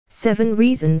7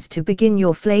 reasons to begin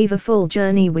your flavorful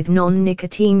journey with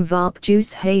non-nicotine vape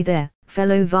juice. Hey there,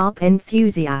 fellow vape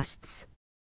enthusiasts.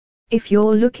 If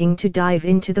you're looking to dive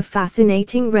into the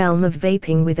fascinating realm of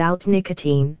vaping without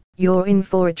nicotine, you're in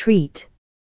for a treat.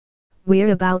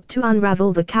 We're about to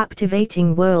unravel the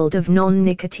captivating world of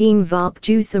non-nicotine vape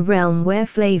juice, a realm where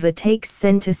flavor takes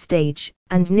center stage,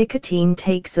 and nicotine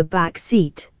takes a back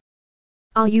seat.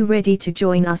 Are you ready to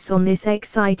join us on this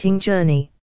exciting journey?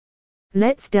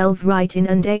 Let's delve right in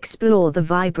and explore the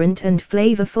vibrant and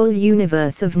flavorful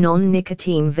universe of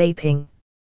non-nicotine vaping.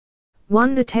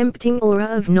 1. The tempting aura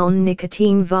of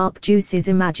non-nicotine vape juices.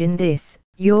 Imagine this: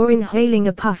 you're inhaling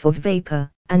a puff of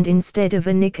vapor, and instead of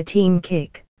a nicotine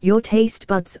kick, your taste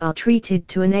buds are treated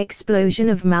to an explosion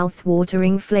of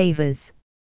mouth-watering flavors.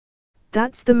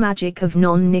 That's the magic of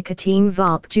non-nicotine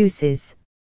vape juices.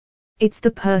 It's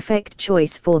the perfect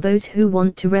choice for those who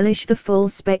want to relish the full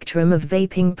spectrum of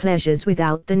vaping pleasures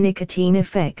without the nicotine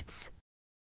effects.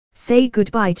 Say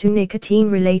goodbye to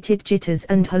nicotine-related jitters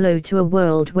and hello to a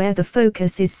world where the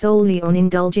focus is solely on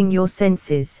indulging your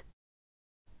senses.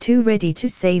 2. Ready to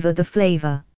savor the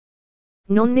flavor.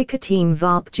 Non-nicotine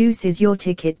vape juice is your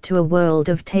ticket to a world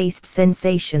of taste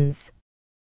sensations.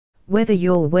 Whether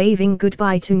you're waving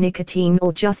goodbye to nicotine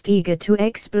or just eager to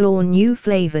explore new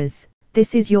flavors,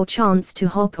 this is your chance to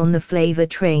hop on the flavor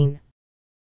train.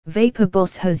 Vapor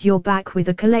Boss has your back with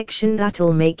a collection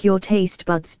that'll make your taste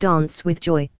buds dance with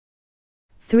joy.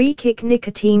 3. Kick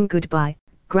nicotine goodbye,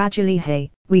 gradually. Hey,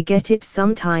 we get it,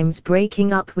 sometimes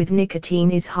breaking up with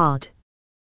nicotine is hard.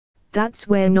 That's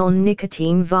where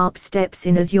non-nicotine vape steps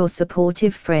in as your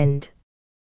supportive friend.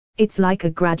 It's like a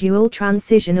gradual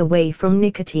transition away from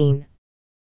nicotine.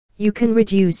 You can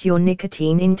reduce your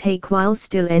nicotine intake while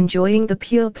still enjoying the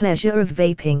pure pleasure of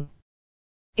vaping.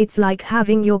 It's like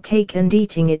having your cake and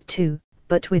eating it too,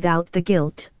 but without the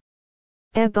guilt.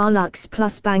 Air Bar Luxe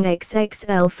Plus Bang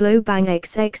XXL Flow Bang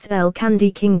XXL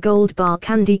Candy King Gold Bar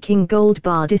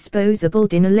Disposable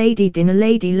Dinner Lady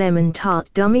Lemon Tart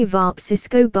Dummy Vape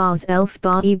Cisco Bars Elf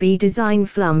Bar EB Design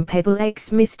Flum Pebble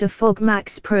X Mr. Fog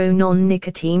Max Pro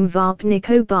Non-Nicotine Vape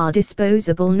Nico Bar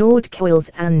Disposable Nord Coils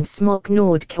and Smock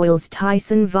Nord Coils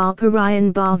Tyson Vape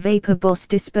Orion Bar Vapor Boss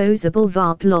Disposable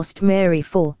Vape Lost Mary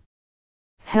 4.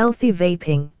 Healthy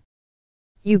vaping.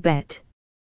 You bet.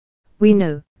 We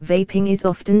know, vaping is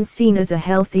often seen as a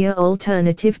healthier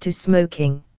alternative to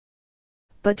smoking.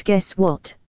 But guess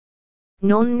what?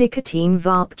 Non-nicotine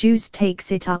vape juice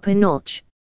takes it up a notch.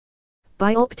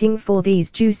 By opting for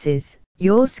these juices,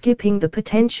 you're skipping the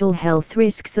potential health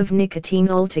risks of nicotine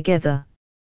altogether.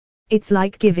 It's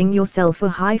like giving yourself a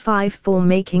high five for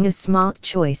making a smart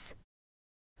choice.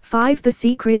 5. The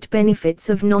secret benefits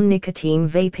of non-nicotine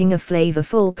vaping. A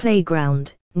flavorful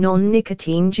playground.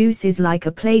 Non-nicotine juice is like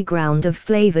a playground of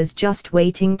flavors just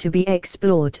waiting to be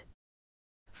explored.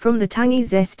 From the tangy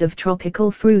zest of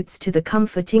tropical fruits to the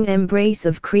comforting embrace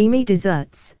of creamy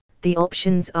desserts, the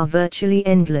options are virtually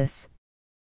endless.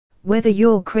 Whether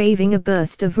you're craving a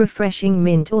burst of refreshing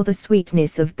mint or the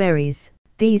sweetness of berries,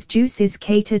 these juices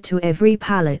cater to every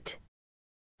palate.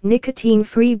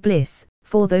 Nicotine-free bliss.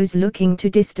 For those looking to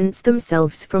distance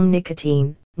themselves from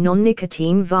nicotine,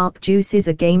 non-nicotine vape juice is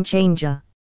a game changer.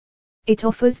 It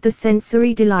offers the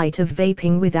sensory delight of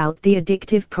vaping without the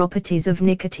addictive properties of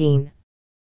nicotine.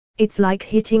 It's like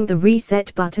hitting the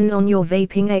reset button on your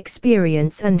vaping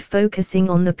experience and focusing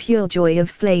on the pure joy of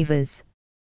flavors.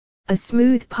 A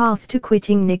smooth path to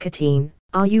quitting nicotine.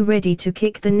 Are you ready to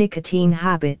kick the nicotine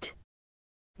habit?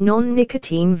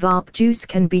 Non-nicotine vape juice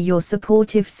can be your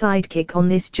supportive sidekick on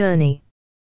this journey.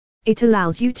 It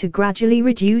allows you to gradually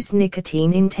reduce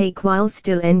nicotine intake while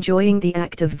still enjoying the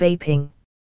act of vaping.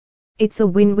 It's a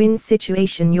win-win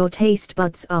situation. Your taste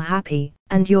buds are happy,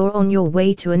 and you're on your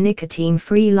way to a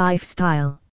nicotine-free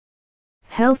lifestyle.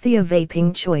 Healthier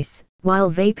vaping choice. While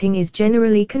vaping is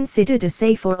generally considered a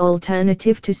safer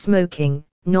alternative to smoking,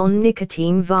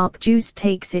 non-nicotine vape juice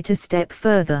takes it a step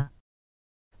further.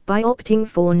 By opting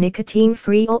for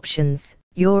nicotine-free options,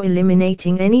 you're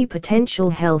eliminating any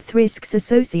potential health risks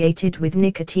associated with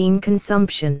nicotine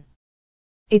consumption.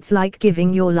 It's like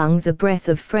giving your lungs a breath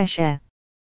of fresh air.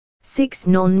 6.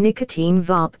 Non-nicotine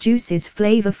vape juice's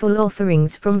flavorful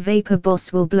offerings from Vapor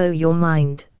Boss will blow your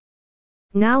mind.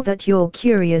 Now that you're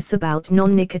curious about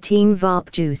non-nicotine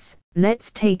vape juice,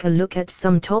 let's take a look at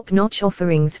some top-notch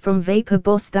offerings from Vapor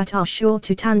Boss that are sure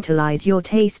to tantalize your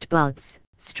taste buds.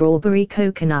 Strawberry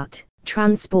coconut.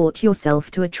 Transport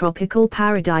yourself to a tropical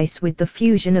paradise with the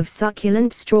fusion of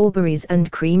succulent strawberries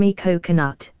and creamy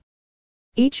coconut.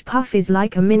 Each puff is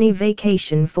like a mini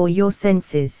vacation for your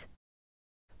senses.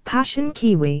 Passion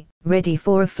kiwi, ready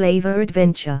for a flavor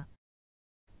adventure.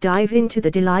 dive into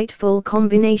the delightful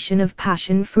combination of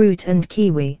passion fruit and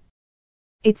kiwi.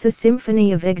 It's a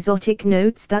symphony of exotic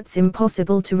notes that's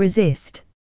impossible to resist.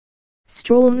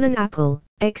 Strawmlin apple,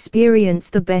 experience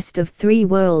the best of three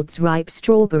worlds: ripe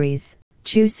strawberries,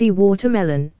 juicy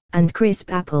watermelon, and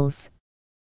crisp apples.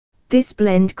 This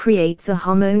blend creates a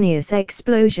harmonious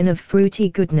explosion of fruity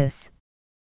goodness.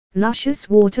 Luscious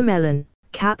watermelon,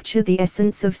 capture the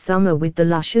essence of summer with the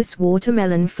luscious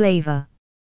watermelon flavor.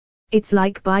 It's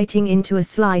like biting into a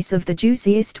slice of the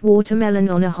juiciest watermelon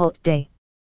on a hot day.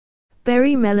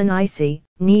 Berry melon icy,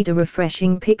 need a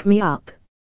refreshing pick-me-up.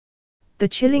 The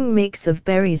chilling mix of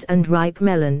berries and ripe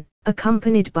melon,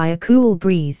 accompanied by a cool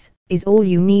breeze, is all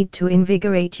you need to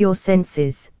invigorate your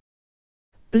senses.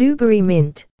 Blueberry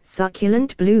mint,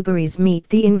 succulent blueberries meet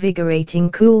the invigorating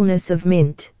coolness of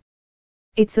mint.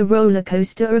 It's a roller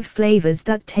coaster of flavors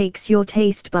that takes your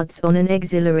taste buds on an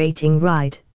exhilarating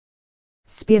ride.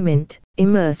 Spearmint,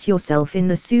 immerse yourself in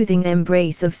the soothing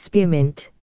embrace of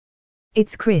spearmint.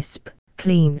 It's crisp,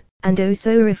 clean, and oh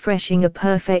so refreshing, a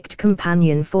perfect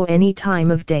companion for any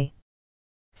time of day.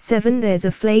 7. There's a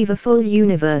flavorful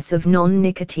universe of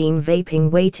non-nicotine vaping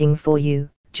waiting for you.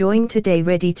 Join today,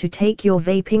 ready to take your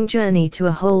vaping journey to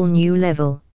a whole new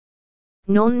level.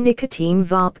 Non-nicotine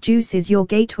vape juice is your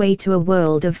gateway to a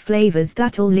world of flavors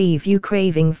that'll leave you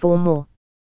craving for more.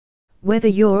 Whether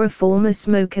you're a former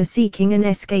smoker seeking an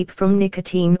escape from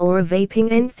nicotine or a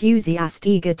vaping enthusiast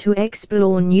eager to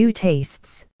explore new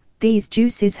tastes, these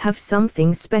juices have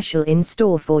something special in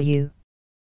store for you.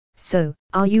 So,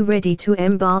 are you ready to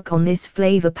embark on this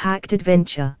flavor-packed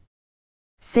adventure?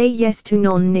 Say yes to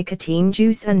non-nicotine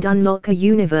juice and unlock a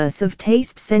universe of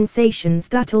taste sensations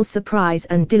that'll surprise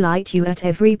and delight you at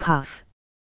every puff.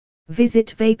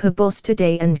 Visit Vapor Boss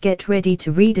today and get ready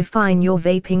to redefine your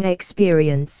vaping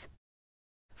experience.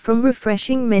 From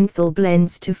refreshing menthol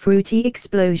blends to fruity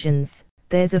explosions,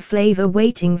 there's a flavor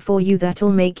waiting for you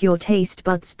that'll make your taste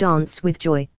buds dance with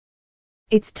joy.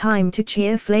 It's time to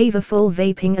cheer flavorful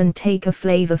vaping and take a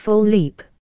flavorful leap.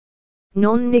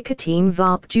 Non-nicotine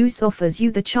vape juice offers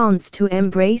you the chance to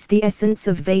embrace the essence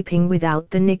of vaping without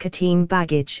the nicotine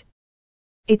baggage.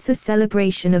 It's a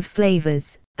celebration of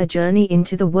flavors, a journey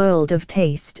into the world of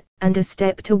taste, and a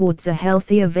step towards a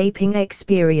healthier vaping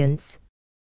experience.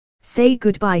 Say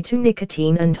goodbye to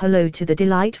nicotine and hello to the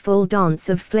delightful dance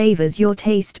of flavors. Your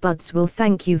taste buds will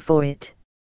thank you for it.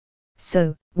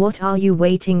 So, what are you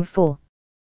waiting for?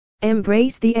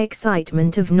 Embrace the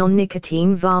excitement of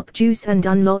non-nicotine vape juice and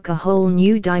unlock a whole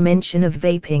new dimension of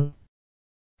vaping.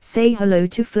 Say hello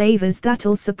to flavors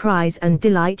that'll surprise and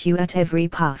delight you at every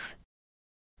puff.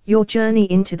 Your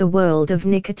journey into the world of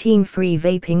nicotine-free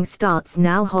vaping starts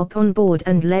now. Hop on board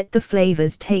and let the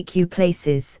flavors take you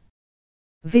places.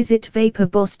 Visit Vapor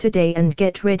Boss today and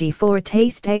get ready for a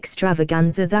taste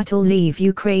extravaganza that'll leave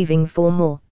you craving for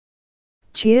more.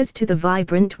 Cheers to the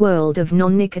vibrant world of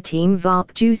non-nicotine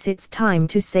vape juice. It's time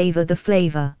to savor the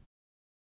flavor.